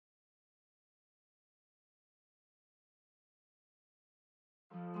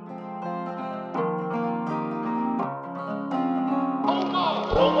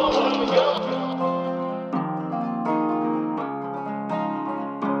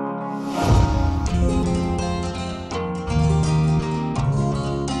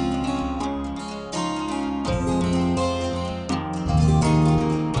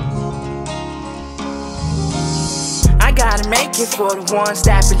gotta make it for the ones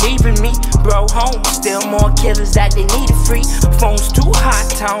that believe in me. Bro, home, still more killers that they need it free. Phone's too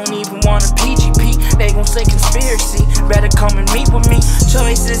hot, I don't even want a PGP. They gon' say conspiracy, better come and meet with me.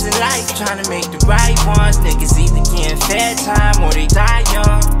 Choices in life, trying to make the right ones. Niggas either getting fair time or they die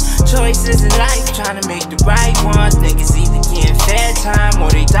young. Choices in life, trying to make the right ones. Niggas either getting fair time or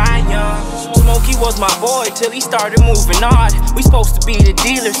they die young. Smokey was my boy till he started moving hard. We supposed to be the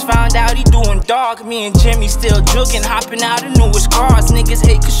dealers, found out he doing dog. Me and Jimmy still jugging, hopping out of newest cars. Niggas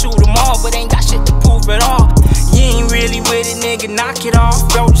hate could shoot them all, but ain't got shit to prove at all. You ain't really with it, nigga, knock it off.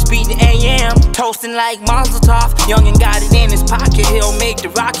 Bro, just beat the AM, toasting like Mazel Tov. Youngin' got it in his pocket, he'll make the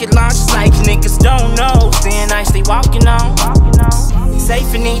rocket launch. It's like niggas don't know, staying nice, they walking on.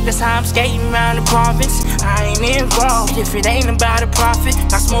 Safe and neat, that's how I'm skating around the province. I ain't involved if it ain't about a profit.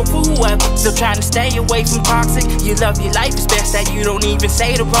 I smoke for whoever, still trying to stay away from toxic. You love your life, it's best that you don't even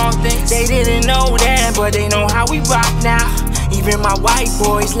say the wrong things. They didn't know then, but they know how we rock now. Even my white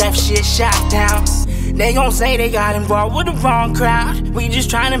boys left shit shot down. They gon' say they got involved with the wrong crowd. We just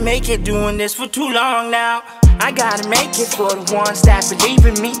trying to make it, doing this for too long now. I gotta make it for the ones that believe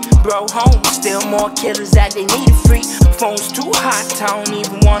in me. Bro, home, still more killers that they need it free. Phone's too hot, I don't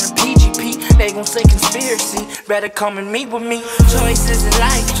even want a PGP. They gon' say conspiracy, better come and meet with me. Choices in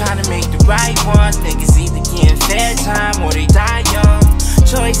life, trying to make the right ones. Niggas either getting fair time or they die young.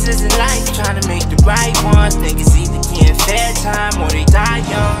 Choices in life, trying to make the right ones. Niggas either getting fair time or they die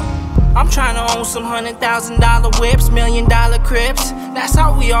young. I'm trying to own some $100,000 whips, $1 million cribs. That's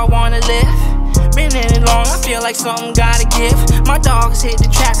how we all wanna live. Been in it long, I feel like something gotta give. My dogs hit the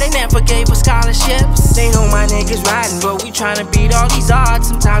trap, they never gave us scholarships. They know my niggas riding, but we tryna beat all these odds.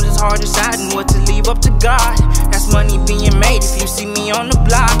 Sometimes it's hard deciding what to leave up to God. That's money being made if you see me on the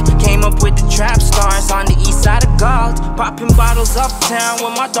block. Came up with the Trapstars on the east side of God. Popping bottles uptown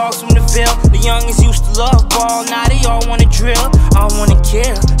with my dogs from the Ville. The youngins used to love ball, now they all wanna drill. All wanna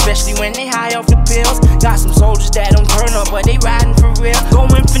kill, especially when they high off the pills. Got some soldiers that don't turn up, but they riding for real.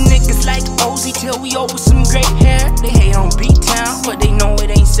 Going for niggas like Ozzy till we over some great hair. They hate on B-Town, but they know it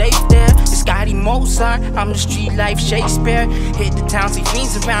ain't safe there. It's Scottie Mozart, I'm the street life Shakespeare. Hit the town, see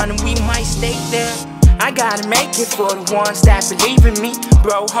fiends around and we might stay there. I gotta make it for the ones that believe in me.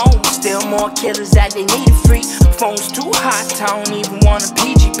 Bro, home, still more killers that they need it free. Phone's too hot, I don't even want a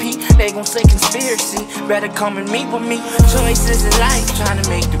PGP. They gon' say conspiracy, better come and meet with me. Choices in life, trying to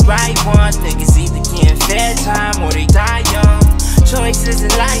make the right ones. Niggas either getting fair time or they die young. Choices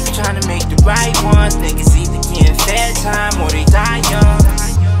in life, trying to make the right ones. Niggas